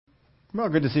Well,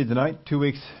 good to see you tonight. 2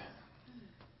 weeks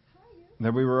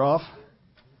that we were off.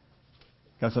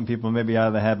 Got some people maybe out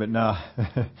of the habit now.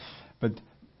 But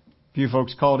a few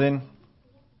folks called in.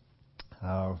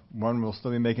 One will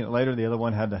still be making it later. The other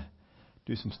one had to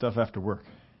do some stuff after work.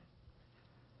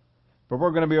 But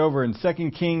we're going to be over in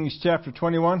 2 Kings chapter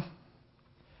 21. We're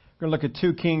going to look at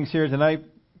 2 Kings here tonight.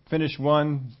 Finish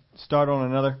one, start on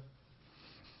another.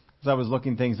 As I was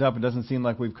looking things up, it doesn't seem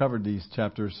like we've covered these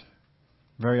chapters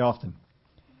very often.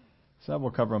 So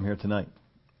we'll cover them here tonight.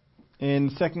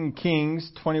 In 2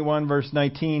 Kings 21 verse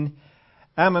 19,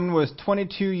 Amon was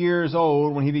 22 years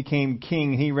old when he became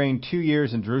king. He reigned 2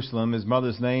 years in Jerusalem. His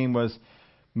mother's name was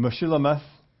Meshullemeth,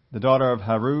 the daughter of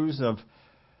Haruz of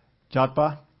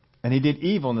Jotbah. And he did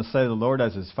evil in the sight of the Lord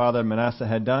as his father Manasseh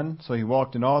had done. So he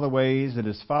walked in all the ways that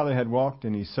his father had walked,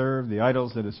 and he served the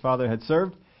idols that his father had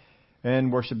served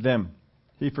and worshipped them.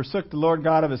 He forsook the Lord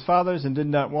God of his fathers and did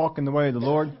not walk in the way of the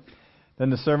Lord. Then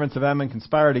the servants of Amon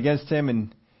conspired against him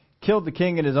and killed the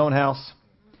king in his own house.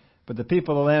 But the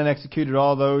people of the land executed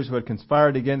all those who had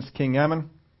conspired against King Amon.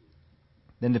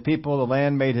 Then the people of the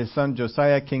land made his son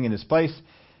Josiah king in his place.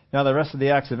 Now the rest of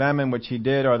the acts of Amon which he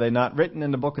did, are they not written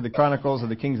in the book of the Chronicles of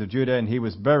the kings of Judah? And he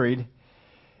was buried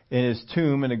in his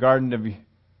tomb in the garden of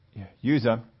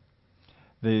Uzzah.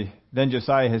 Then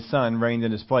Josiah his son reigned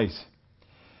in his place.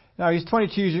 Now he's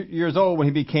 22 years old when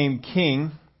he became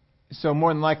king. So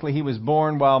more than likely he was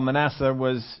born while Manasseh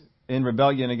was in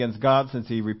rebellion against God, since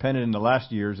he repented in the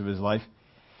last years of his life.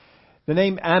 The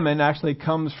name Ammon actually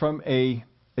comes from a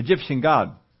Egyptian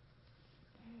god.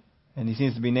 And he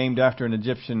seems to be named after an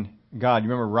Egyptian god. You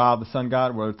remember Ra, the sun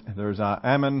god? Well, there's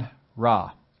Ammon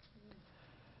Ra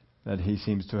that he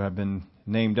seems to have been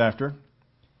named after.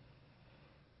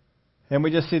 And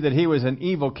we just see that he was an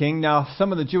evil king. Now,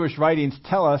 some of the Jewish writings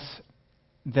tell us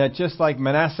that just like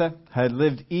Manasseh had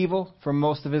lived evil for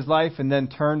most of his life and then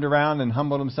turned around and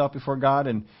humbled himself before God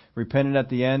and repented at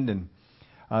the end, and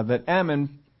that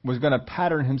Ammon was going to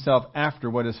pattern himself after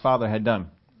what his father had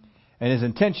done. And his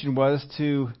intention was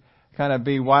to kind of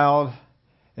be wild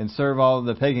and serve all of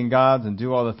the pagan gods and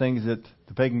do all the things that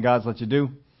the pagan gods let you do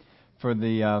for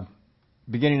the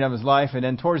beginning of his life. And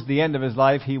then towards the end of his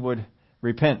life, he would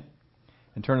repent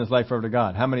and turn his life over to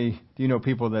God. How many do you know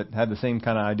people that had the same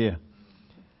kind of idea?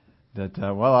 That,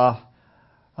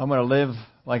 I'm going to live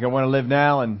like I want to live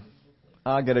now, and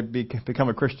I'll get to become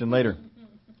a Christian later.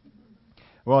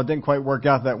 Well, it didn't quite work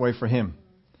out that way for him.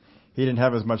 He didn't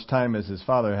have as much time as his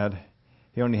father had.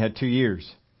 He only had 2 years.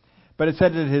 But it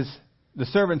said that the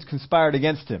servants conspired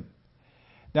against him.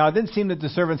 Now, it didn't seem that the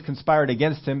servants conspired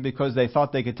against him because they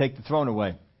thought they could take the throne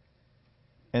away.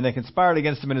 And they conspired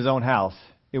against him in his own house.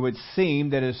 It would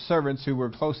seem that his servants who were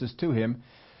closest to him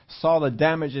saw the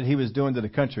damage that he was doing to the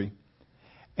country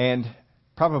and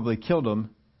probably killed him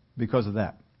because of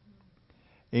that.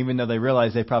 Even though they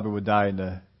realized they probably would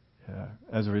die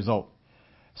as a result.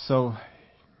 So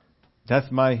that's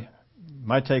my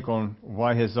take on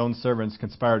why his own servants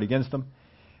conspired against him.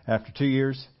 After 2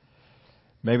 years,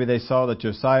 maybe they saw that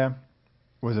Josiah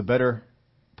was a better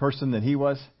person than he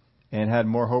was and had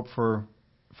more hope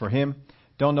for him.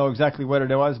 Don't know exactly what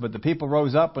it was, but the people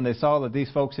rose up when they saw that these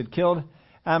folks had killed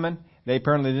Ammon. They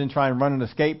apparently didn't try and run and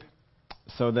escape,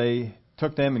 so they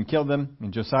took them and killed them,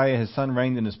 and Josiah, his son,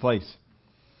 reigned in his place.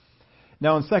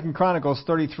 Now in 2 Chronicles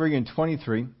 33 and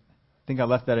 23, I think I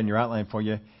left that in your outline for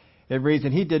you, it reads,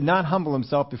 and he did not humble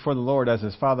himself before the Lord as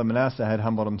his father Manasseh had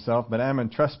humbled himself, but Ammon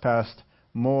trespassed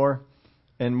more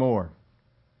and more.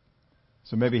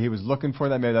 So maybe he was looking for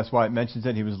that. Maybe that's why it mentions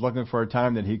it. He was looking for a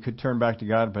time that he could turn back to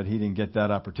God, but he didn't get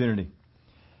that opportunity.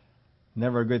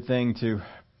 Never a good thing to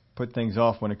put things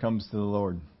off when it comes to the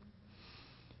Lord.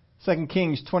 2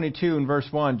 Kings 22 and verse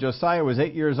 1, Josiah was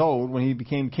 8 years old when he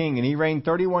became king, and he reigned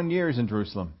 31 years in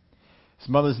Jerusalem. His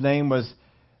mother's name was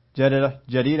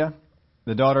Jedidah,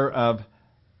 the daughter of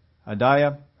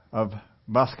Adiah of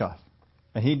Baskath.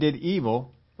 And he did he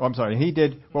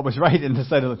did what was right in the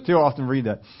sight of the Lord. Too often read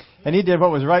that. And he did what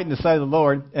was right in the sight of the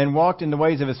Lord, and walked in the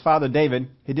ways of his father David.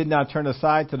 He did not turn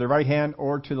aside to the right hand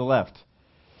or to the left.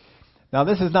 Now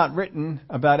this is not written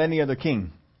about any other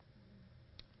king.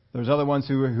 There's other ones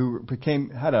who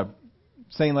had a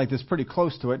saying like this pretty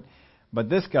close to it. But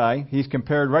this guy, he's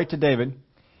compared right to David,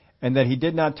 and that he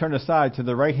did not turn aside to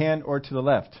the right hand or to the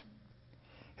left.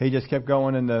 He just kept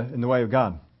going in the way of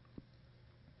God.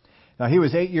 Now he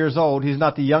was 8 years old. He's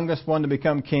not the youngest one to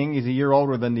become king. He's a year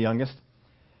older than the youngest.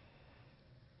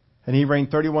 And he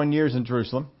reigned 31 years in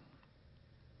Jerusalem.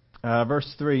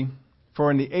 Verse 3,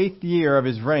 for in the 8th year of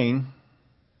his reign,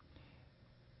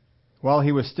 while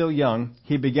he was still young,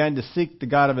 he began to seek the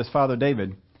God of his father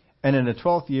David. And in the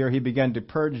 12th year he began to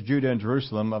purge Judah and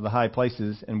Jerusalem of the high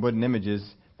places and wooden images,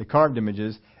 the carved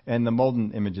images, and the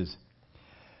molten images.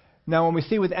 Now when we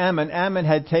see with Ammon, Ammon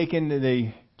had taken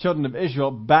the children of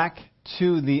Israel back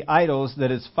to the idols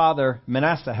that his father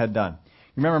Manasseh had done.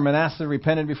 Remember Manasseh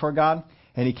repented before God?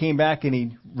 And he came back and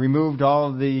he removed all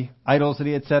of the idols that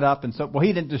he had set up. And so, well,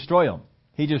 he didn't destroy them.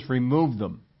 He just removed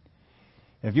them.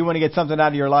 If you want to get something out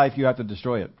of your life, you have to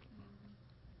destroy it.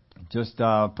 Just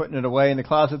putting it away in the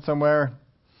closet somewhere,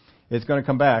 it's going to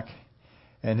come back.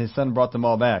 And his son brought them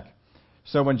all back.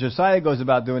 So when Josiah goes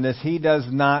about doing this, he does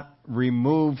not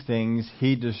remove things.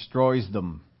 He destroys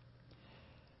them.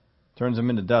 Turns them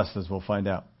into dust, as we'll find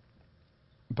out.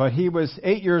 But he was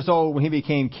 8 years old when he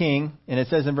became king. And it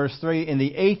says in verse 3, in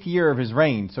the 8th year of his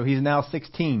reign. So he's now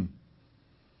 16.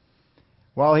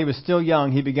 While he was still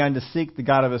young, he began to seek the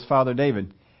God of his father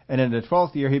David. And in the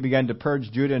 12th year, he began to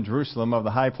purge Judah and Jerusalem of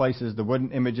the high places, the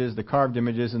wooden images, the carved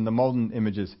images, and the molten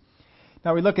images.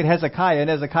 Now we look at Hezekiah, and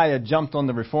Hezekiah jumped on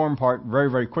the reform part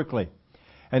very, very quickly.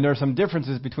 And there are some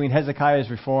differences between Hezekiah's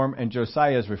reform and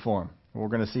Josiah's reform. We're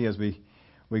going to see as we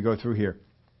go through here.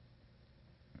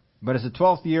 But it's the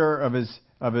 12th year in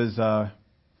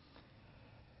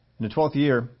the 12th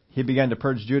year, he began to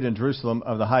purge Judah and Jerusalem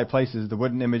of the high places, the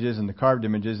wooden images and the carved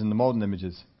images and the molten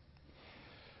images.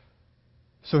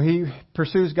 So he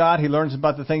pursues God, he learns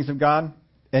about the things of God,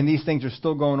 and these things are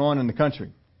still going on in the country.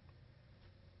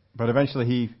 But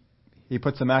eventually he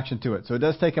puts some action to it. So it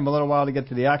does take him a little while to get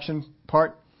to the action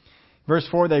part. Verse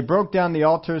 4, they broke down the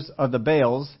altars of the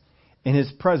Baals in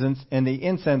his presence, and the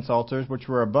incense altars which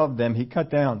were above them he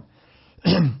cut down.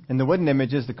 And the wooden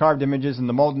images, the carved images, and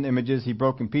the molten images he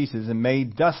broke in pieces and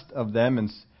made dust of them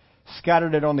and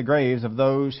scattered it on the graves of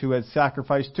those who had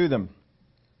sacrificed to them.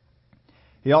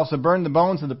 He also burned the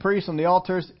bones of the priests on the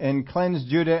altars and cleansed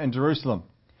Judah and Jerusalem.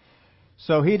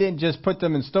 So he didn't just put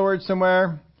them in storage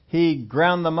somewhere. He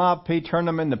ground them up. He turned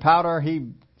them into powder. He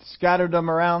scattered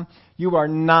them around. You are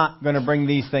not going to bring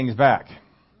these things back.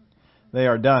 They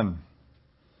are done.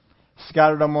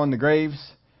 Scattered them on the graves.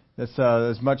 That's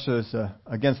as much as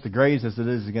against the graves as it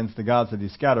is against the gods that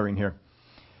he's scattering here.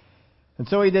 And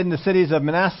so he did in the cities of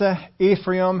Manasseh,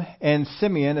 Ephraim, and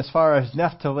Simeon, as far as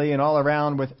Naphtali, and all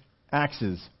around with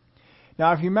axes.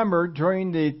 Now, if you remember,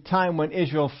 during the time when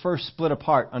Israel first split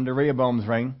apart under Rehoboam's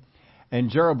reign, and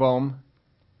Jeroboam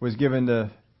was given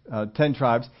the 10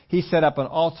 tribes, he set up an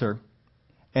altar,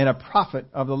 and a prophet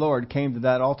of the Lord came to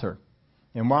that altar.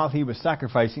 And while he was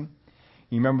sacrificing,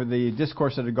 you remember the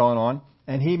discourse that had gone on,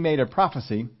 and he made a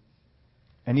prophecy,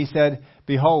 and he said,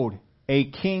 behold, a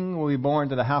king will be born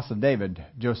to the house of David,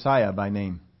 Josiah by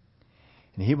name.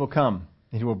 And he will come,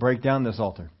 and he will break down this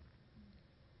altar.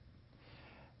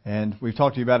 And we've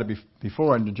talked to you about it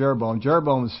before under Jeroboam.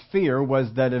 Jeroboam's fear was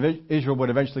that Israel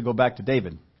would eventually go back to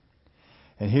David.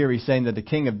 And here he's saying that the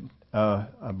king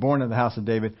born of the house of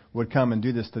David would come and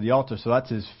do this to the altar. So that's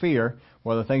his fear.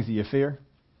 Well, the things that you fear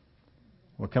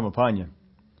will come upon you.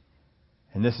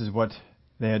 And this is what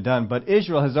they had done. But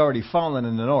Israel has already fallen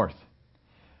in the north.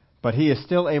 But he is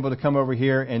still able to come over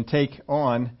here and take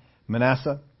on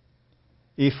Manasseh,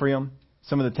 Ephraim,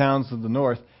 some of the towns of the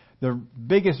north. The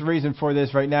biggest reason for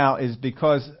this right now is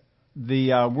because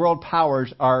the world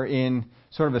powers are in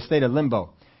sort of a state of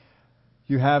limbo.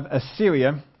 You have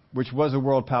Assyria, which was a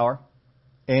world power,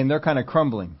 and they're kind of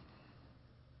crumbling.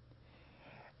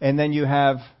 And then you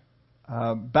have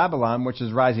Babylon, which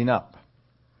is rising up.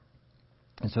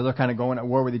 And so they're kind of going at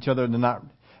war with each other.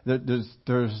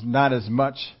 There's not as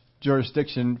much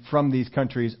jurisdiction from these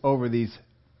countries over these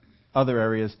other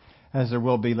areas as there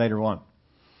will be later on.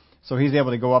 So he's able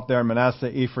to go up there,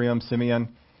 Manasseh, Ephraim, Simeon,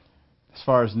 as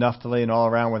far as Naphtali and all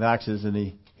around with axes, and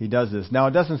he does this. Now,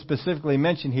 it doesn't specifically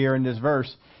mention here in this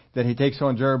verse that he takes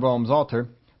on Jeroboam's altar,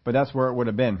 but that's where it would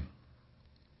have been.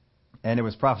 And it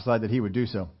was prophesied that he would do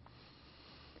so.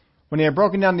 When he had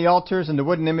broken down the altars and the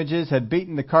wooden images, had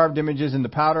beaten the carved images into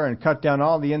powder, and cut down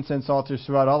all the incense altars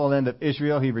throughout all the land of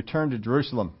Israel, he returned to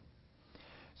Jerusalem.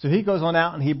 So he goes on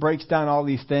out and he breaks down all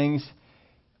these things,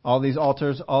 all these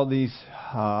altars, all these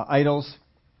idols.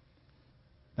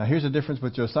 Now here's the difference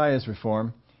with Josiah's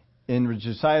reform. In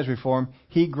Josiah's reform,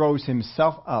 he grows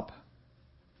himself up,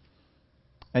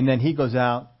 and then he goes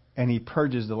out and he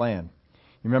purges the land.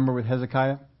 You remember with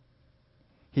Hezekiah?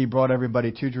 He brought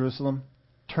everybody to Jerusalem,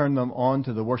 turned them on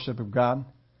to the worship of God,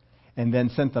 and then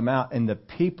sent them out, and the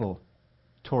people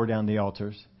tore down the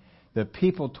altars. The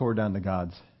people tore down the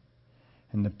gods,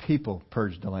 and the people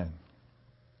purged the land.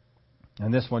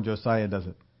 And this one, Josiah does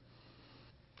it.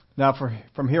 Now,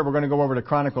 from here, we're going to go over to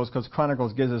Chronicles, because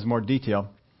Chronicles gives us more detail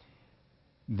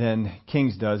than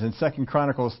Kings does. In 2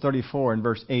 Chronicles 34 and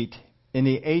verse 8, in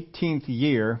the 18th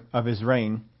year of his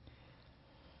reign,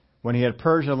 when he had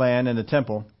purged the land and the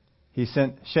temple, he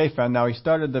sent Shaphan. Now he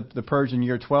started the purge in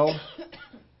year 12.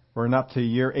 We're not to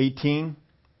year 18,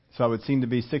 so it would seem to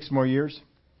be 6 more years.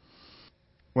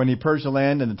 When he purged the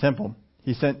land and the temple,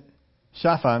 he sent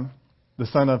Shaphan, the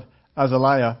son of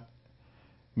Azaliah,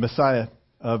 Messiah,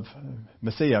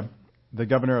 the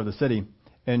governor of the city,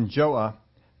 and Joah,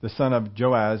 the son of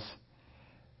Joaz,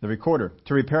 the recorder,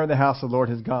 to repair the house of the Lord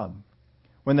his God.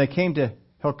 When they came to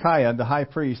Hilkiah, the high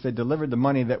priest, they delivered the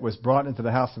money that was brought into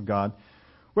the house of God,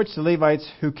 which the Levites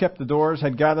who kept the doors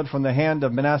had gathered from the hand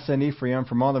of Manasseh and Ephraim,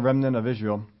 from all the remnant of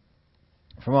Israel,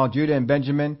 from all Judah and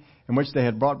Benjamin, in which they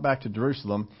had brought back to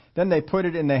Jerusalem. Then they put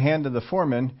it in the hand of the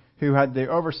foreman who had the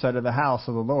oversight of the house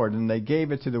of the Lord, and they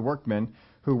gave it to the workmen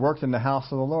who worked in the house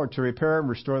of the Lord to repair and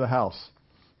restore the house.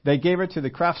 They gave it to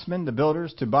the craftsmen, the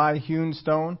builders, to buy hewn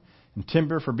stone and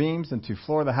timber for beams, and to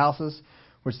floor the houses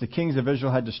which the kings of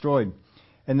Israel had destroyed.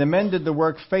 And the men did the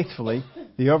work faithfully,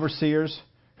 the overseers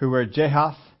who were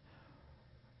Jahath,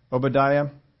 Obadiah,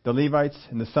 the Levites,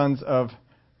 and the sons of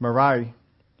Merari,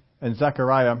 and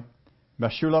Zechariah,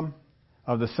 Meshullam,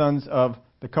 of the sons of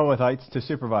the Kohathites, to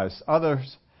supervise.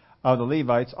 Others of the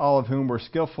Levites, all of whom were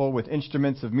skillful with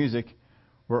instruments of music,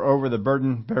 were over the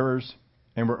burden bearers,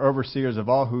 and were overseers of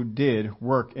all who did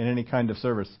work in any kind of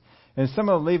service. And some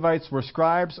of the Levites were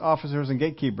scribes, officers, and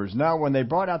gatekeepers. Now when they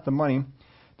brought out the money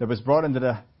that was brought into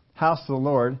the house of the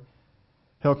Lord,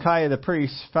 Hilkiah the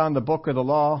priest found the book of the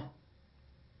law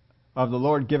of the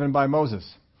Lord given by Moses.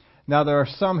 Now there are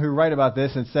some who write about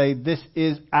this and say this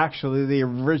is actually the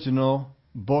original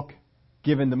book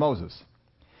given to Moses,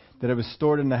 that it was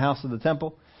stored in the house of the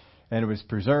temple and it was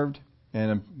preserved,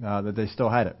 and that they still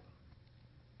had it.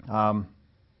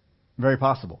 Very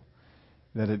possible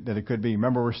that it could be.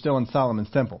 Remember, we're still in Solomon's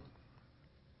temple.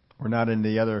 We're not in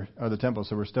the other temple,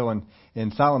 so we're still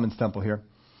in Solomon's temple here.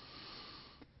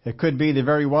 It could be the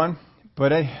very one,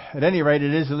 but at any rate,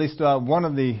 it is at least one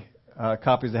of the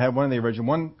copies they had, one of the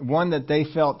original, one that they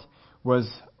felt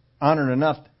was honored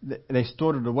enough that they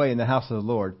stored it away in the house of the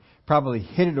Lord. Probably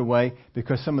hid it away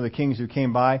because some of the kings who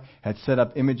came by had set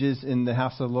up images in the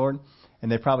house of the Lord,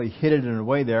 and they probably hid it in a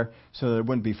way there so that it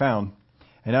wouldn't be found.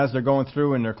 And as they're going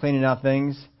through and they're cleaning out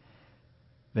things,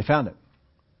 they found it.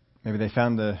 Maybe they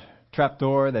found the trap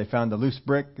door, they found the loose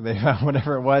brick, they found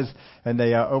whatever it was, and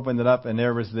they opened it up, and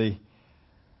there was the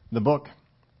book.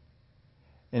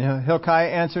 And Hilkiah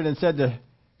answered and said to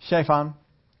Shaphan,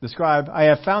 the scribe, I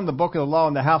have found the book of the law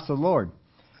in the house of the Lord.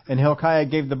 And Hilkiah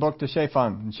gave the book to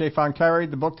Shaphan. And Shaphan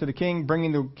carried the book to the king,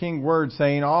 bringing the king word,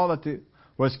 saying, all that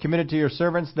was committed to your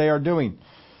servants, they are doing.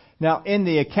 Now, in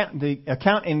the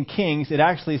account in Kings, it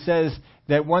actually says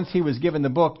that once he was given the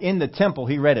book in the temple,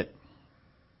 he read it.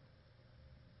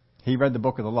 He read the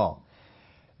book of the law.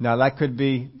 Now, that could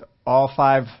be all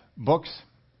 5 books.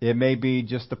 It may be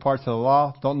just the parts of the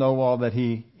law. Don't know all that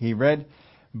he read,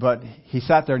 but he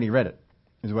sat there and he read it,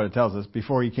 is what it tells us,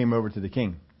 before he came over to the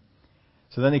king.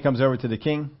 So then he comes over to the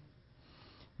king.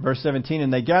 Verse 17,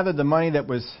 and they gathered the money that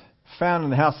was found in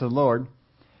the house of the Lord,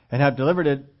 and have delivered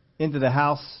it into the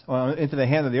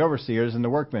hand of the overseers and the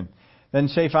workmen. Then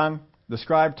Shaphan, the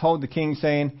scribe, told the king,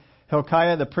 saying,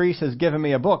 Hilkiah the priest has given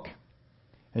me a book.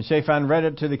 And Shaphan read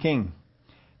it to the king.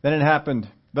 Thus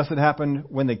it happened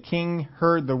when the king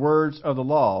heard the words of the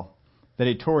law, that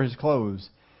he tore his clothes.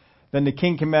 Then the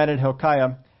king commanded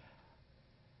Hilkiah,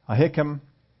 Ahikam,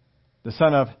 the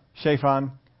son of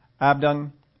Shaphan,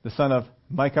 Abdon, the son of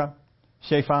Micah,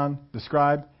 Shaphan, the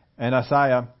scribe, and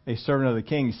Asaiah, a servant of the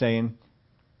king, saying,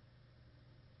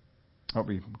 oh,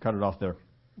 we cut it off there.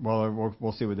 Well,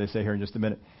 we'll see what they say here in just a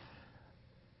minute.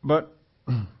 But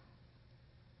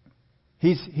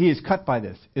he is cut by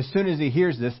this. As soon as he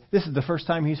hears this is the first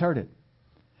time he's heard it.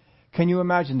 Can you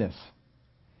imagine this?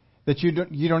 That you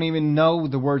don't even know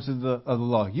the words of the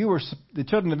law. The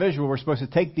children of Israel were supposed to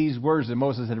take these words that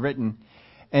Moses had written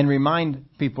and remind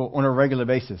people on a regular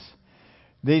basis.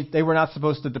 They were not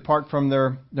supposed to depart from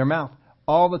their mouth.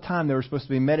 All the time they were supposed to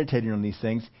be meditating on these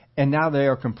things, and now they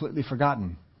are completely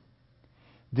forgotten.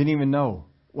 Didn't even know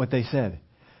what they said.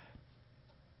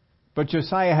 But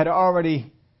Josiah had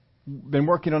already been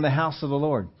working on the house of the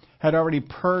Lord, had already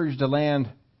purged the land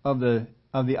of the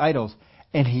idols,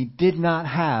 and he did not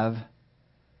have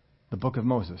the book of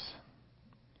Moses,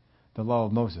 the law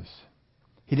of Moses.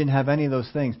 He didn't have any of those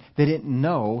things. They didn't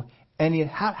know any.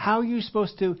 How are you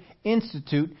supposed to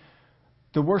institute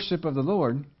the worship of the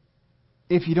Lord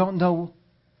if you don't know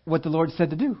what the Lord said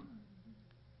to do?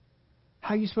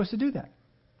 How are you supposed to do that?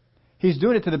 He's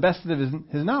doing it to the best of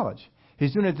his knowledge.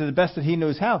 He's doing it to the best that he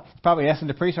knows how. He's probably asking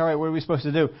the priest, all right, what are we supposed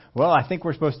to do? Well, I think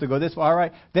we're supposed to go this way. All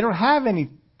right. They don't have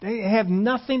they have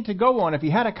nothing to go on. If he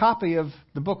had a copy of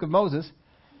the book of Moses,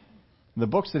 the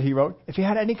books that he wrote, if he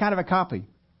had any kind of a copy,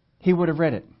 he would have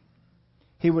read it.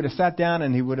 He would have sat down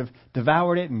and he would have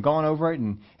devoured it and gone over it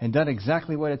and done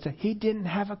exactly what it said. He didn't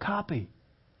have a copy.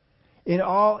 In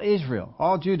all Israel,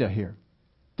 all Judah here,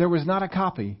 there was not a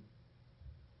copy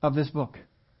of this book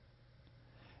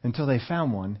until they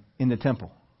found one in the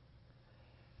temple.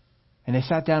 And they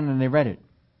sat down and they read it.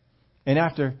 And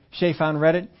after Shaphan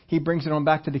read it, he brings it on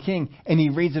back to the king and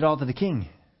he reads it all to the king.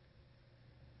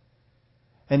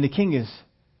 And the king is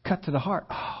cut to the heart.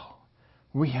 Oh,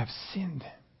 we have sinned.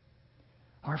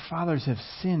 Our fathers have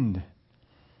sinned.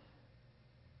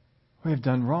 We have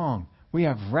done wrong. We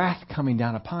have wrath coming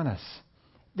down upon us.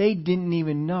 They didn't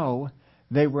even know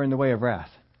they were in the way of wrath.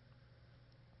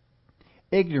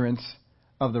 Ignorance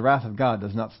of the wrath of God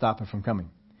does not stop it from coming.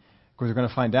 Of course, we're going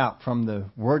to find out from the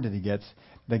word that he gets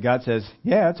that God says,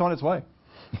 yeah, it's on its way.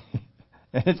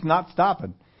 And it's not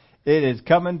stopping. It is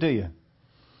coming to you.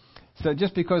 So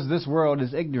just because this world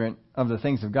is ignorant of the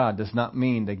things of God does not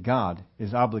mean that God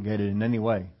is obligated in any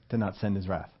way to not send his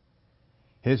wrath.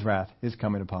 His wrath is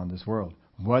coming upon this world,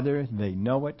 whether they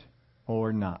know it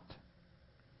or not.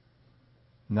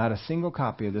 Not a single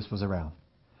copy of this was around.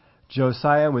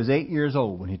 Josiah was 8 years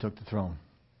old when he took the throne.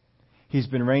 He's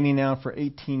been reigning now for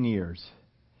 18 years.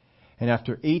 And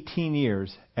after 18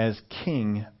 years as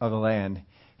king of the land,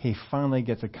 he finally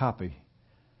gets a copy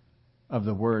of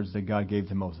the words that God gave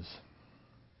to Moses.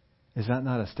 Is that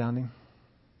not astounding?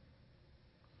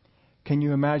 Can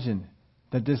you imagine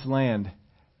that this land,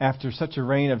 after such a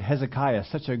reign of Hezekiah,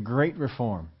 such a great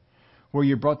reform, where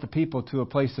you brought the people to a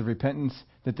place of repentance,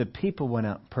 that the people went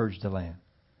out and purged the land,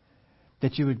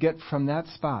 that you would get from that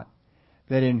spot,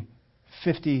 that in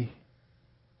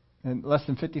less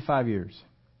than 55 years,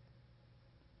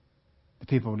 the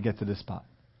people would get to this spot.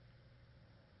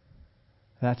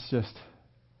 That's just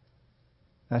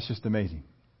amazing.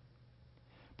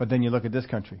 But then you look at this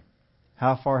country.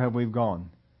 How far have we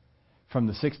gone from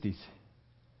the 60s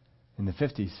and the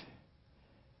 50s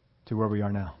to where we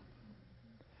are now?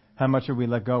 How much have we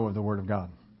let go of the Word of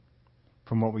God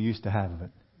from what we used to have of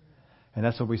it? And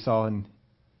that's what we saw in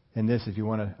this. If you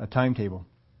want a timetable,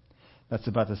 that's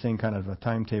about the same kind of a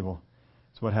timetable.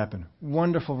 It's what happened.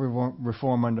 Wonderful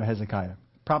reform under Hezekiah.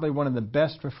 Probably one of the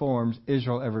best reforms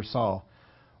Israel ever saw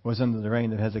was under the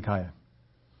reign of Hezekiah.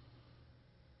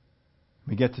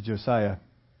 We get to Josiah,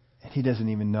 and he doesn't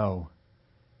even know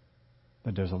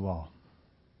that there's a law.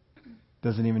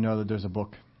 Doesn't even know that there's a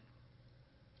book.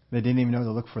 They didn't even know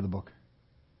to look for the book.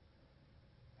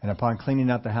 And upon cleaning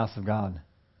out the house of God,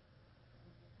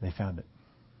 they found it.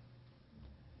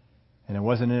 And it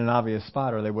wasn't in an obvious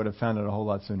spot, or they would have found it a whole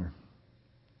lot sooner.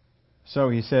 So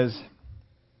he says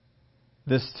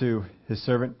this to his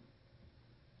servant.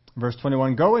 Verse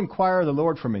 21, Go inquire of the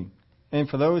Lord for me, and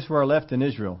for those who are left in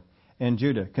Israel and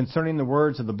Judah, concerning the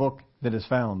words of the book that is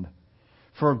found.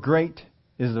 For great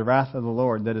is the wrath of the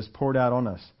Lord that is poured out on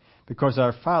us, because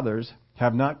our fathers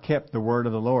have not kept the word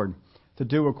of the Lord, to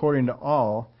do according to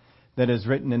all that is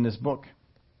written in this book.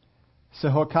 So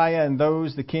Hilkiah and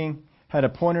those the king had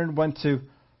appointed went to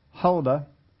Huldah,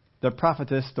 the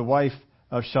prophetess, the wife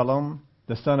of Shallum,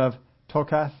 the son of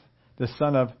Tokath, the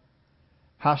son of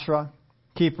Hashra,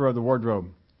 keeper of the wardrobe.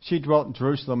 She dwelt in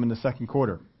Jerusalem in the second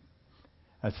quarter.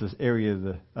 That's this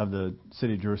area of the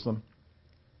city of Jerusalem.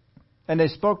 And they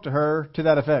spoke to her to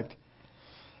that effect.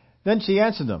 Then she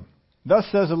answered them, Thus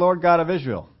says the Lord God of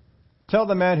Israel, Tell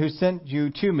the man who sent you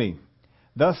to me,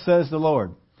 Thus says the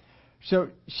Lord. So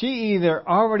she either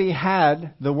already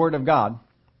had the word of God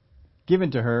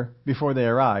given to her before they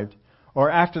arrived,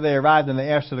 or after they arrived and they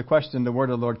asked her the question, the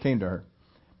word of the Lord came to her.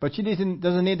 But she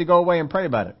doesn't need to go away and pray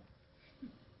about it.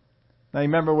 Now you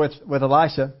remember with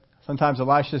Elisha, sometimes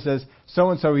Elisha says,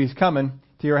 so-and-so he's coming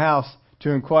to your house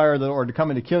to inquire or to come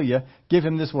in to kill you. Give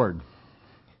him this word.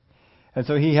 And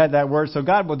so he had that word. So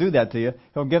God will do that to you.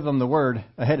 He'll give them the word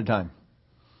ahead of time.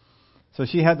 So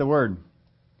she had the word.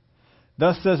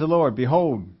 Thus says the Lord,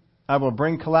 Behold, I will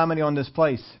bring calamity on this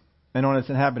place and on its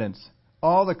inhabitants.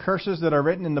 All the curses that are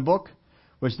written in the book,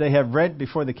 which they have read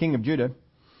before the king of Judah,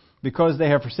 because they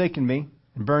have forsaken me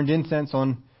and burned incense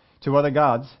to other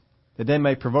gods, that they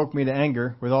may provoke me to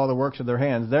anger with all the works of their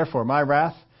hands. Therefore, my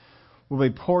wrath will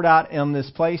be poured out on this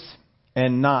place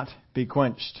and not be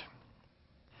quenched.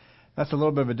 That's a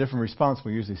little bit of a different response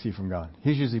we usually see from God.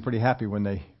 He's usually pretty happy when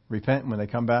they repent and when they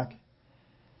come back.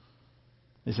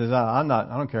 He says, I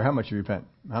don't care how much you repent.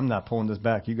 I'm not pulling this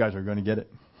back. You guys are going to get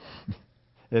it.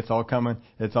 It's all coming.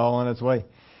 It's all on its way.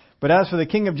 But as for the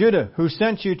king of Judah, who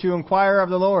sent you to inquire of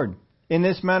the Lord, in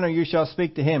this manner you shall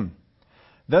speak to him.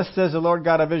 Thus says the Lord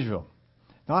God of Israel.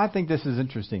 Now I think this is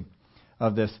interesting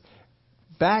of this.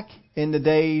 Back in the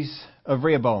days of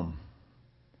Rehoboam,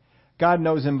 God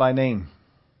knows him by name.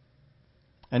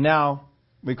 And now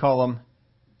we call him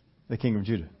the king of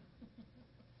Judah.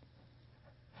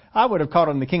 I would have called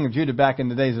him the king of Judah back in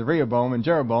the days of Rehoboam and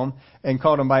Jeroboam and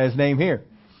called him by his name here.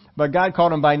 But God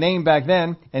called him by name back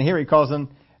then, and here he calls him,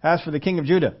 as for the king of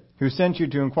Judah, who sent you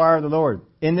to inquire of the Lord,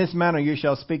 in this manner you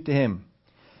shall speak to him.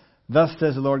 Thus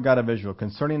says the Lord God of Israel,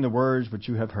 concerning the words which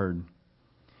you have heard.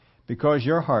 Because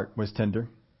your heart was tender,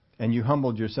 and you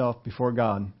humbled yourself before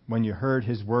God when you heard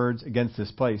his words against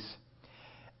this place,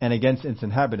 and against its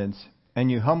inhabitants, and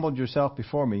you humbled yourself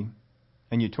before me,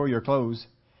 and you tore your clothes,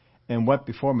 and wept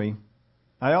before me,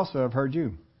 I also have heard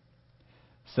you,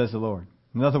 says the Lord.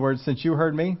 In other words, since you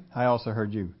heard me, I also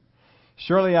heard you.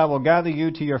 Surely I will gather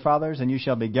you to your fathers, and you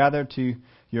shall be gathered to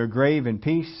your grave in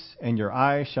peace, and your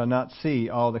eyes shall not see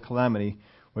all the calamity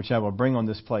which I will bring on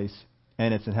this place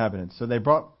and its inhabitants. So they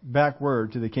brought back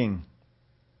word to the king.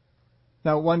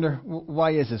 Now wonder,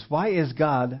 why is this? Why is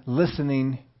God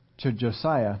listening to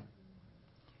Josiah,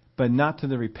 but not to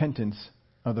the repentance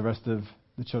of the rest of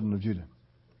the children of Judah?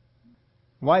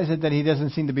 Why is it that he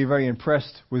doesn't seem to be very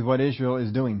impressed with what Israel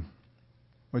is doing,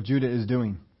 what Judah is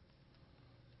doing?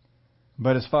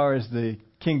 But as far as the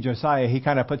King Josiah, he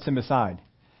kind of puts him aside.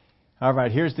 All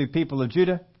right, here's the people of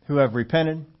Judah who have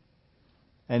repented,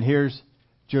 and here's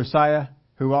Josiah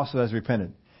who also has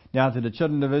repented. Now to the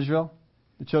children of Israel,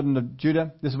 the children of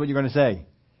Judah, this is what you're going to say.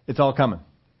 It's all coming.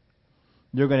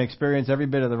 You're going to experience every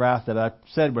bit of the wrath that I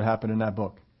said would happen in that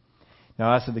book.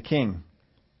 Now as to the king,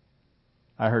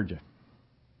 I heard you,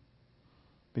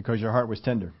 because your heart was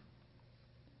tender.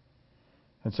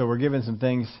 And so we're given some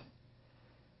things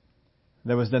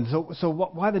that was done. So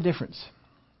why the difference?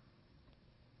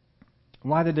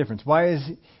 Why the difference? Why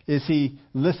is he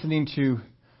listening to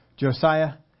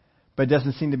Josiah, but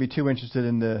doesn't seem to be too interested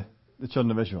in the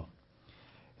children of Israel?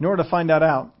 In order to find that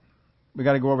out, we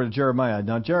got to go over to Jeremiah.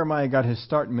 Now Jeremiah got his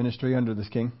start in ministry under this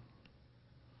king.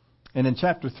 And in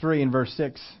chapter 3 and verse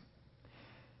 6,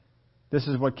 this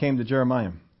is what came to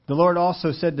Jeremiah. The Lord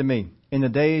also said to me, in the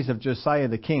days of Josiah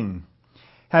the king,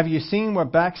 have you seen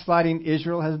what backsliding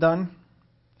Israel has done?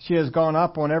 She has gone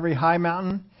up on every high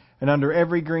mountain and under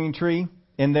every green tree,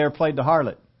 and there played the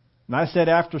harlot. And I said,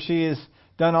 after she has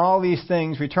done all these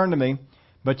things, return to me,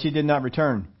 but she did not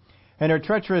return. And her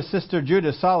treacherous sister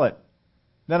Judah saw it.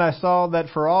 Then I saw that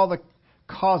for all the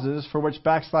causes for which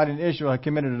backsliding Israel had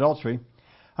committed adultery,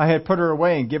 I had put her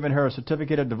away and given her a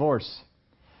certificate of divorce.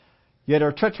 Yet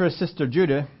her treacherous sister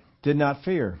Judah did not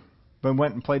fear, but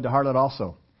went and played the harlot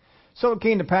also. So it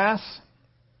came to pass,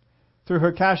 through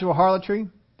her casual harlotry,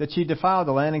 that she defiled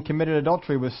the land and committed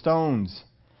adultery with stones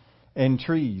and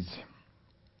trees.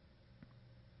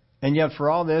 And yet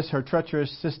for all this, her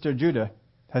treacherous sister Judah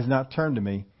has not turned to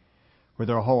me with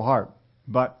her whole heart,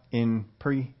 but in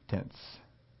pretense,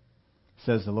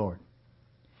 says the Lord.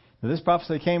 Now this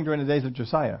prophecy came during the days of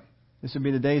Josiah. This would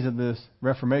be the days of this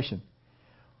Reformation.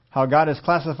 How God is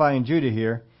classifying Judah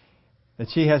here, that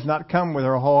she has not come with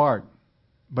her whole heart,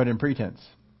 but in pretense.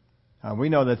 We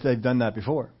know that they've done that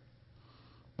before.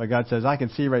 But God says, I can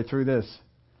see right through this.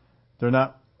 They're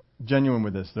not genuine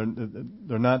with this.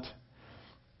 They're not.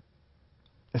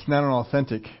 It's not an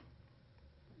authentic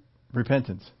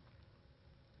repentance.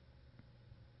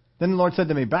 Then the Lord said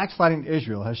to me, backsliding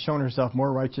Israel has shown herself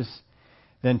more righteous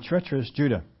than treacherous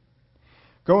Judah.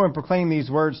 Go and proclaim these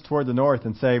words toward the north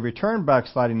and say, return,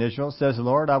 backsliding Israel, says the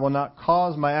Lord. I will not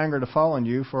cause my anger to fall on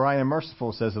you, for I am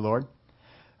merciful, says the Lord.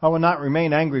 I will not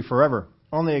remain angry forever.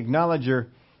 Only acknowledge your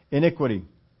iniquity,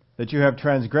 that you have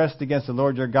transgressed against the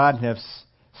Lord your God and have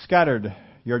scattered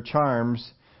your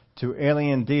charms to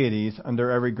alien deities under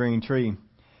every green tree.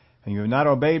 And you have not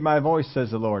obeyed my voice,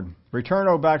 says the Lord. Return,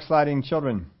 O backsliding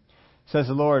children, says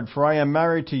the Lord, for I am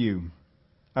married to you.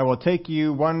 I will take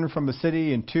you, one from a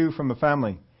city and two from a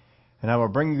family, and I will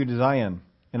bring you to Zion,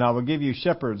 and I will give you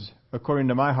shepherds according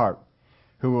to my heart,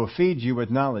 who will feed you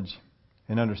with knowledge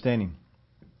and understanding.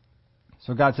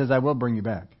 So God says, I will bring you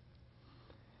back.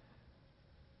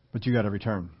 But you got to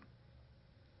return.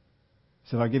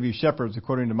 So I'll give you shepherds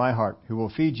according to my heart, who will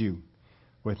feed you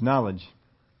with knowledge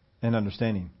and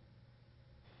understanding.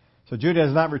 So Judah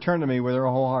has not returned to me with her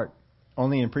whole heart,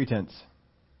 only in pretense.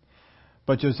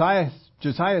 But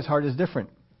Josiah's heart is different.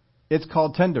 It's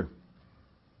called tender.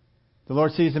 The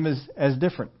Lord sees him as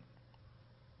different.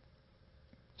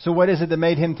 So what is it that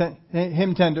made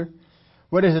him tender?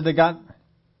 What is it that got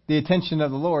the attention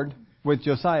of the Lord with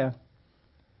Josiah,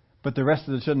 but the rest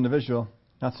of the children of Israel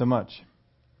Not so much.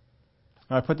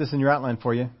 I put this in your outline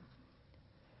for you.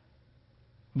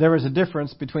 There is a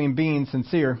difference between being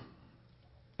sincere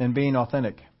and being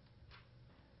authentic.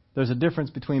 There's a difference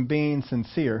between being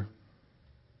sincere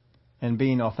and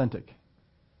being authentic.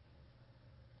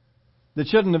 The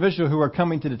children of Israel who are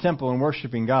coming to the temple and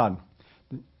worshiping God,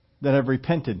 that have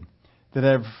repented, that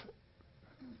have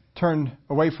turned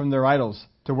away from their idols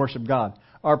to worship God,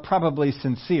 are probably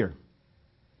sincere.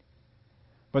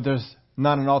 But there's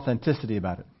not an authenticity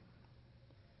about it.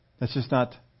 That's just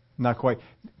not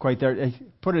quite there.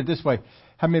 Put it this way.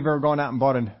 How many have ever gone out and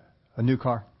bought a new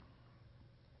car?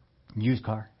 Used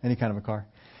car, any kind of a car.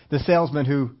 The salesman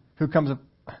who comes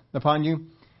upon you,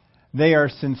 they are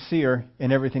sincere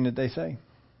in everything that they say.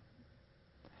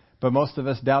 But most of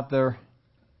us doubt their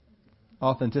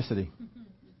authenticity.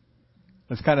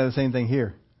 It's kind of the same thing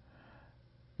here.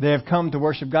 They have come to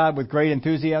worship God with great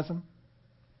enthusiasm.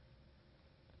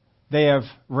 They have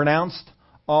renounced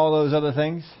all those other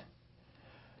things.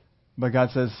 But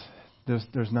God says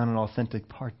there's not an authentic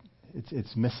part.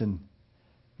 It's missing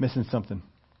something.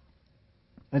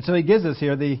 And so He gives us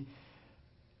here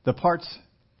the parts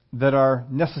that are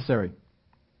necessary.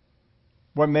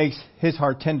 What makes His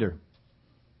heart tender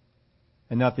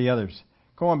and not the others.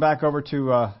 Going back over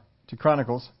to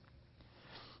Chronicles.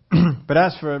 But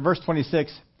as for verse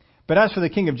 26, but as for the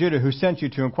king of Judah who sent you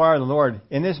to inquire of the Lord,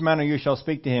 in this manner you shall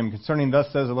speak to him concerning thus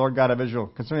says the Lord God of Israel,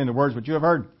 concerning the words which you have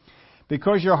heard.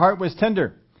 Because your heart was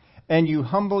tender, and you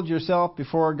humbled yourself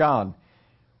before God,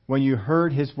 when you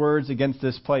heard His words against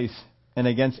this place and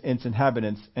against its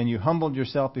inhabitants, and you humbled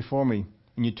yourself before me,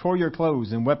 and you tore your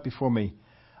clothes and wept before me,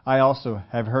 I also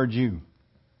have heard you.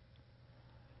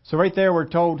 So right there we're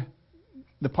told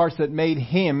the parts that made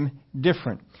Him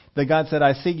different. That God said,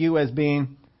 I see you as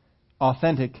being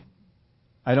authentic.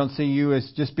 I don't see you as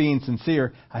just being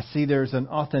sincere. I see there's an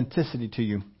authenticity to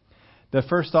you. That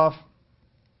first off,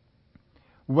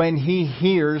 when He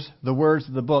hears the words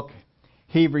of the book,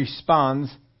 He responds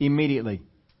immediately.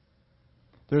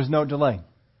 There's no delay.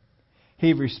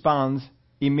 He responds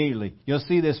immediately. You'll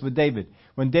see this with David.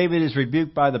 When David is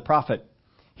rebuked by the prophet,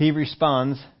 he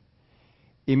responds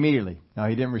immediately. Now,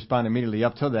 he didn't respond immediately.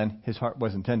 Up till then, his heart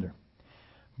wasn't tender.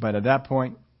 But at that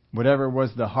point, whatever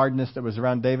was the hardness that was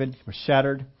around David was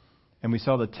shattered, and we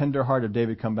saw the tender heart of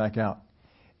David come back out,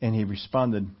 and he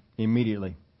responded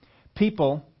immediately.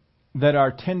 People that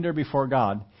are tender before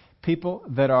God, people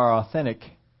that are authentic,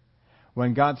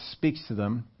 when God speaks to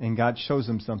them and God shows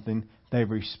them something, they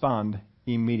respond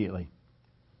immediately.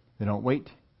 They don't wait.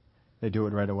 They do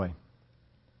it right away.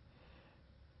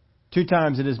 2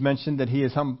 times it is mentioned that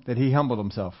he humbled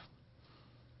himself.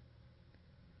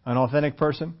 An authentic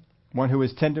person, one who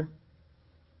is tender,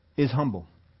 is humble.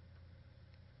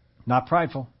 Not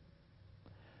prideful,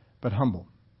 but humble.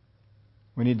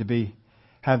 We need to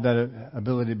have that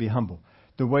ability to be humble.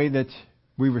 The way that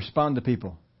we respond to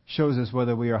people shows us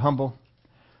whether we are humble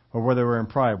or whether we're in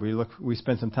pride. We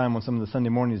spent some time on some of the Sunday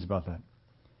mornings about that.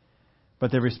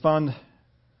 But they respond.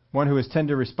 One who is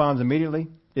tender responds immediately,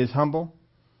 is humble.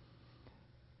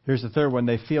 Here's the third one.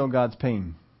 They feel God's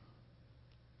pain.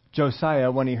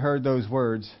 Josiah, when he heard those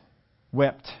words,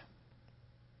 wept.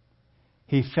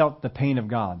 He felt the pain of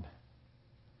God.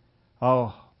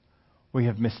 Oh, we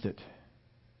have missed it.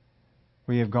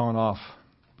 We have gone off.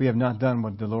 We have not done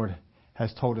what the Lord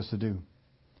has told us to do.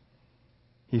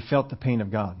 He felt the pain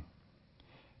of God.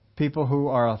 People who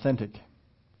are authentic,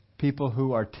 people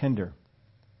who are tender,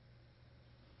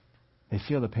 they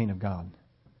feel the pain of God.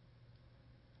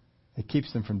 It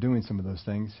keeps them from doing some of those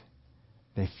things.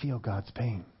 They feel God's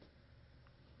pain.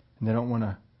 And they don't want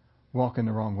to walk in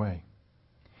the wrong way.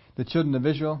 The children of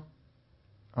Israel,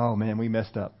 oh man, we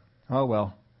messed up. Oh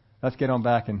well, let's get on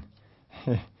back. And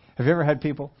have you ever had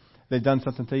people, they've done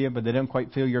something to you, but they don't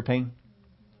quite feel your pain?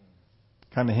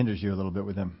 Kind of hinders you a little bit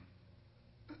with them.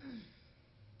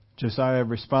 Josiah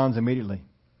responds immediately.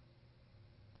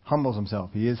 Humbles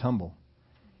himself. He is humble.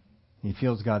 He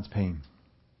feels God's pain.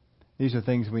 These are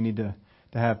things we need to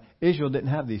have. Israel didn't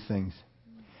have these things.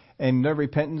 And their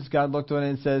repentance, God looked at it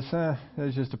and says,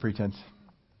 it's just a pretense.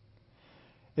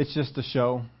 It's just a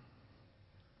show.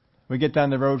 We get down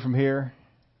the road from here,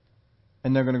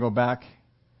 and they're going to go back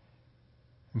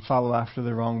and follow after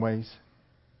the wrong ways.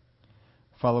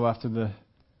 Follow after the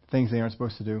things they aren't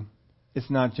supposed to do. It's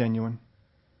not genuine.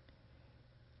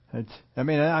 I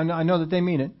know that they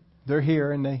mean it. They're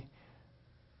here, and they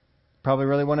probably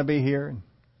really want to be here. And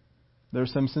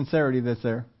there's some sincerity that's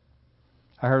there.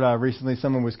 I heard recently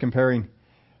someone was comparing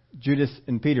Judas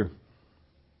and Peter.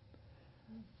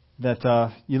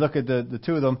 That you look at the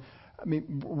two of them. I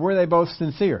mean, were they both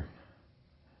sincere?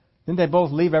 Didn't they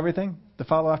both leave everything to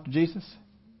follow after Jesus?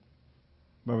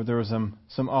 But there were some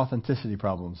authenticity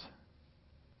problems.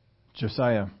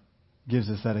 Josiah gives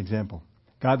us that example.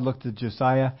 God looked at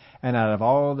Josiah, and out of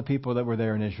all the people that were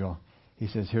there in Israel, he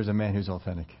says, here's a man who's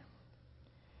authentic.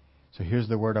 So here's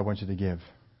the word I want you to give.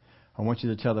 I want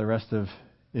you to tell the rest of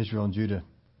Israel and Judah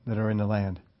that are in the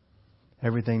land,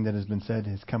 everything that has been said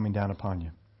is coming down upon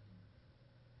you.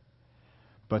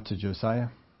 But to Josiah,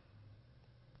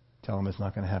 tell him it's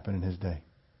not going to happen in his day.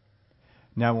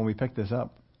 Now when we pick this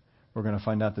up, we're going to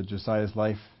find out that Josiah's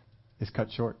life is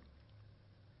cut short.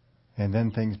 And then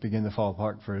things begin to fall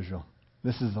apart for Israel.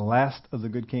 This is the last of the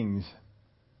good kings.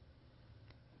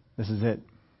 This is it.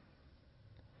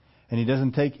 And he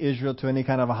doesn't take Israel to any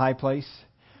kind of a high place.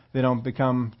 They don't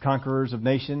become conquerors of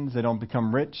nations. They don't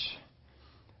become rich.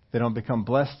 They don't become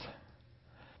blessed.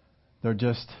 They're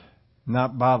just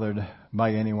not bothered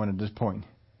by anyone at this point.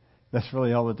 That's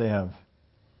really all that they have.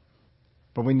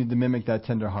 But we need to mimic that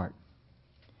tender heart.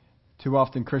 Too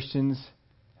often Christians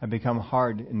have become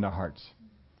hard in their hearts.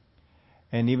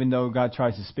 And even though God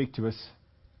tries to speak to us,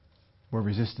 we're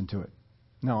resistant to it.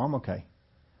 No, I'm okay.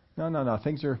 No.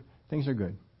 Things are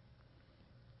good.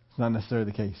 It's not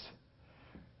necessarily the case.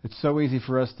 It's so easy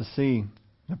for us to see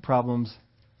the problems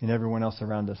in everyone else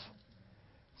around us.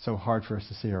 It's so hard for us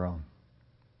to see our own.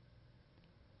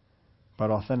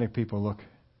 But authentic people look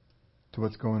to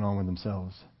what's going on with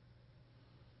themselves.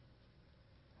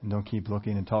 And don't keep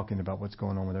looking and talking about what's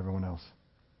going on with everyone else.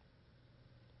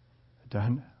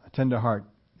 A tender heart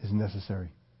is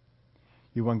necessary.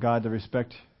 You want God to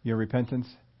respect your repentance?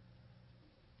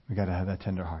 We've got to have that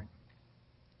tender heart.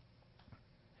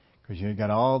 Because you've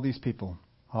got all these people,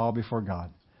 all before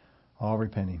God, all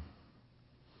repenting,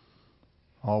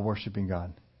 all worshiping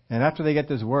God. And after they get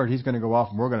this word, He's going to go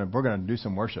off and we're going to do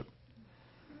some worship.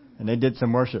 And they did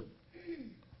some worship.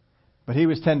 But he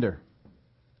was tender.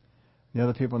 The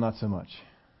other people, not so much.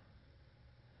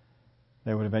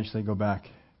 They would eventually go back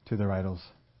to their idols.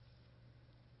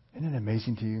 Isn't it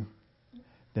amazing to you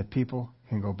that people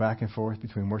can go back and forth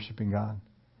between worshiping God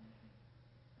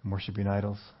and worshiping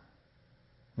idols,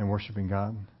 and worshiping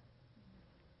God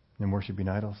and worshiping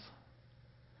idols,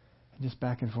 and just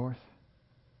back and forth?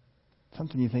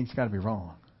 Something you think's got to be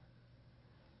wrong.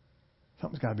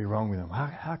 Something's got to be wrong with them.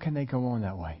 How can they go on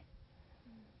that way?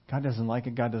 God doesn't like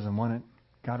it. God doesn't want it.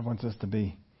 God wants us to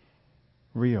be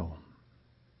real,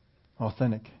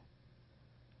 authentic,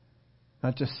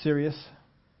 not just serious,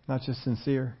 not just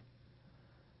sincere,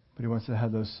 but He wants to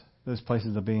have those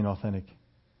places of being authentic.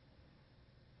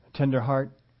 A tender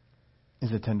heart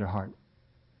is a tender heart.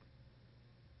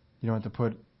 You don't have to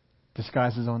put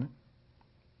disguises on it.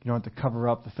 You don't have to cover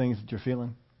up the things that you're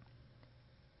feeling.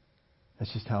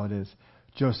 That's just how it is.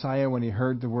 Josiah, when he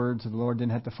heard the words of the Lord,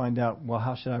 didn't have to find out, well,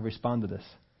 how should I respond to this?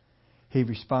 He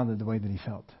responded the way that he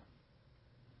felt.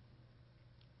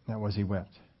 That was, he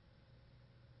wept.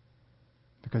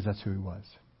 Because that's who he was.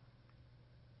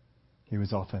 He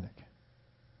was authentic.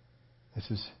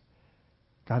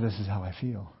 God, this is how I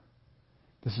feel.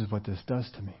 This is what this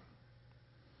does to me.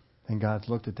 And God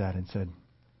looked at that and said,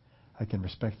 I can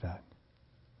respect that.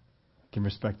 I can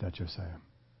respect that, Josiah.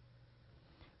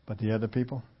 But the other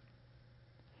people,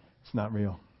 it's not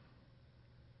real.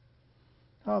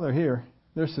 Oh, they're here.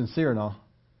 They're sincere and all.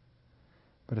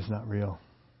 But it's not real.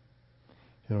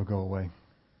 It'll go away.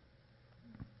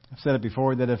 I've said it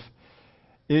before that if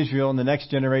Israel in the next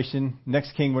generation,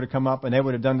 next king would have come up and they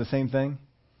would have done the same thing,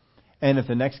 and if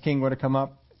the next king would have come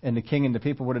up and the king and the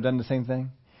people would have done the same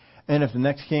thing, and if the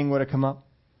next king would have come up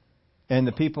and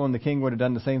the people and the king would have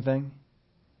done the same thing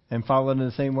and followed in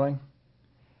the same way,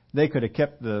 they could have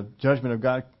kept the judgment of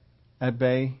God at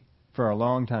bay for a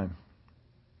long time.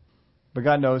 But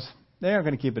God knows they aren't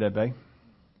going to keep it at bay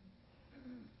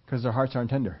because their hearts aren't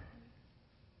tender.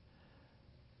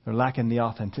 They're lacking the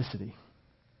authenticity.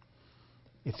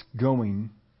 It's going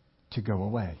to go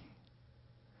away.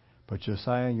 But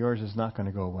Josiah, yours is not going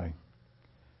to go away.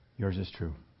 Yours is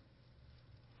true.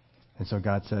 And so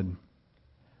God said,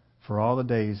 for all the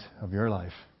days of your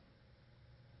life,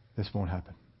 this won't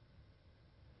happen.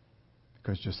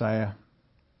 Because Josiah,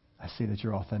 I see that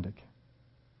you're authentic.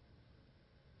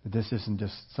 That this isn't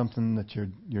just something that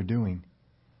you're doing.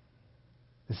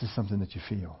 This is something that you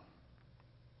feel.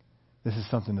 This is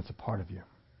something that's a part of you.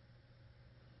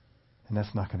 And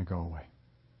that's not going to go away.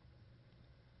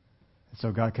 And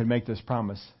so God could make this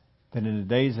promise that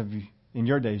in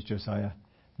your days, Josiah,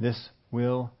 this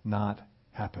will not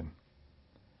happen.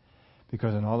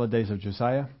 Because in all the days of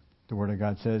Josiah, the Word of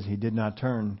God says he did not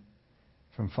turn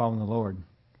from following the Lord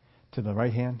to the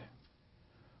right hand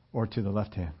or to the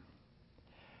left hand.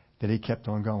 that he kept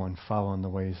on going, following the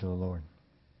ways of the Lord.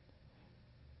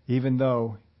 Even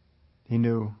though he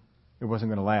knew it wasn't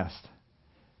going to last,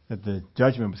 that the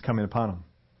judgment was coming upon him.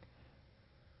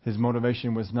 His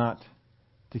motivation was not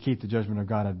to keep the judgment of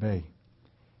God at bay.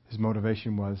 His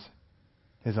motivation was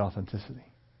his authenticity,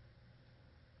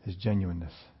 his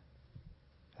genuineness.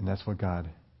 And that's what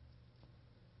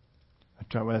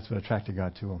attracted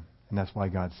God to him. And that's why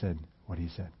God said what he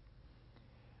said.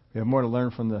 We have more to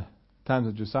learn from the times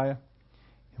of Josiah,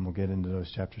 and we'll get into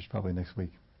those chapters probably next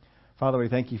week. Father, we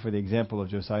thank you for the example of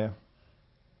Josiah.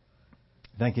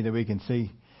 Thank you that we can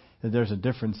see that there's a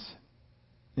difference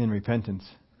in repentance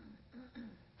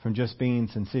from just being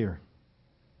sincere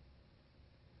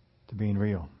to being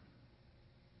real,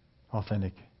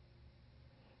 authentic.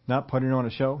 Not putting on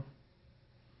a show,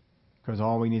 because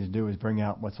all we need to do is bring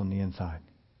out what's on the inside.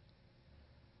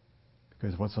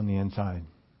 Because what's on the inside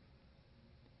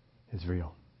is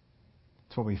real.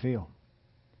 It's what we feel.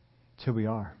 It's who we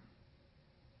are.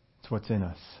 It's what's in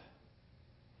us.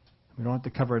 We don't have to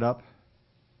cover it up.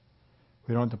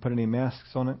 We don't have to put any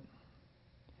masks on it.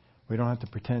 We don't have to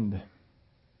pretend.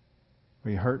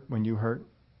 We hurt when you hurt.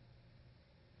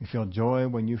 We feel joy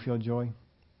when you feel joy.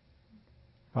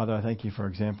 Father, I thank you for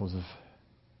examples of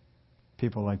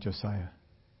people like Josiah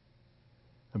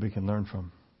that we can learn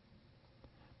from.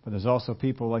 But there's also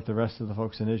people like the rest of the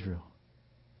folks in Israel.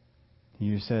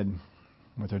 You said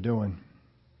what they're doing,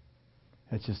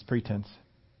 it's just pretense.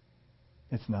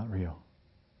 It's not real.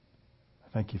 I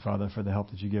thank you, Father, for the help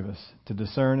that you give us to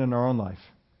discern in our own life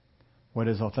what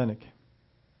is authentic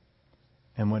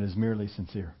and what is merely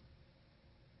sincere,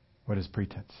 what is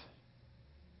pretense.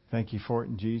 Thank you for it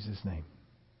in Jesus' name.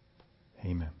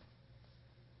 Amen.